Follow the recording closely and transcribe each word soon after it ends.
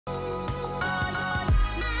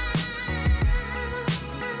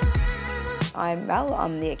I'm Mel,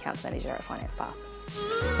 I'm the Accounts Manager at FinancePath.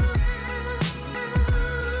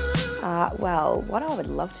 Well, what I would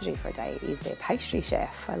love to do for a day is be a pastry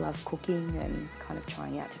chef. I love cooking and kind of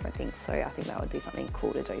trying out different things, so I think that would be something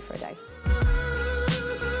cool to do for a day.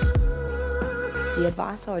 The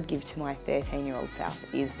advice I would give to my 13-year-old self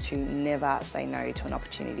is to never say no to an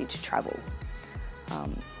opportunity to travel.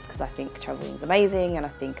 Because I think travelling is amazing, and I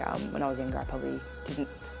think when I was younger I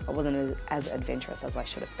wasn't as adventurous as I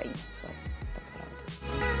should have been, so that's what I would do.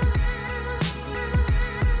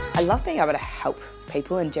 I love being able to help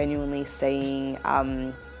people and genuinely seeing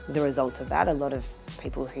the results of that. A lot of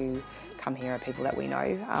people who come here are people that we know,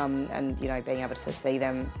 and you know, being able to see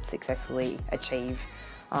them successfully achieve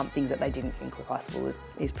things that they didn't think were possible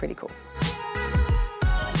is pretty cool.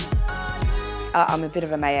 I'm a bit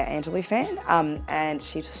of a Maya Angelou fan, and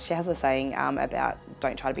she has a saying about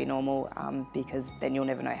don't try to be normal because then you'll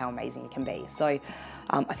never know how amazing you can be. So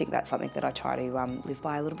I think that's something that I try to live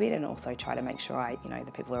by a little bit, and also try to make sure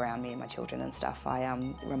the people around me and my children and stuff, I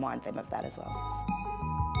remind them of that as well.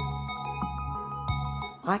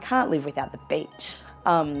 I can't live without the beach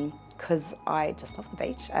because I just love the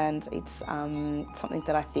beach, and it's something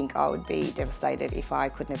that I think I would be devastated if I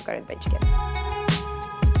could never go to the beach again.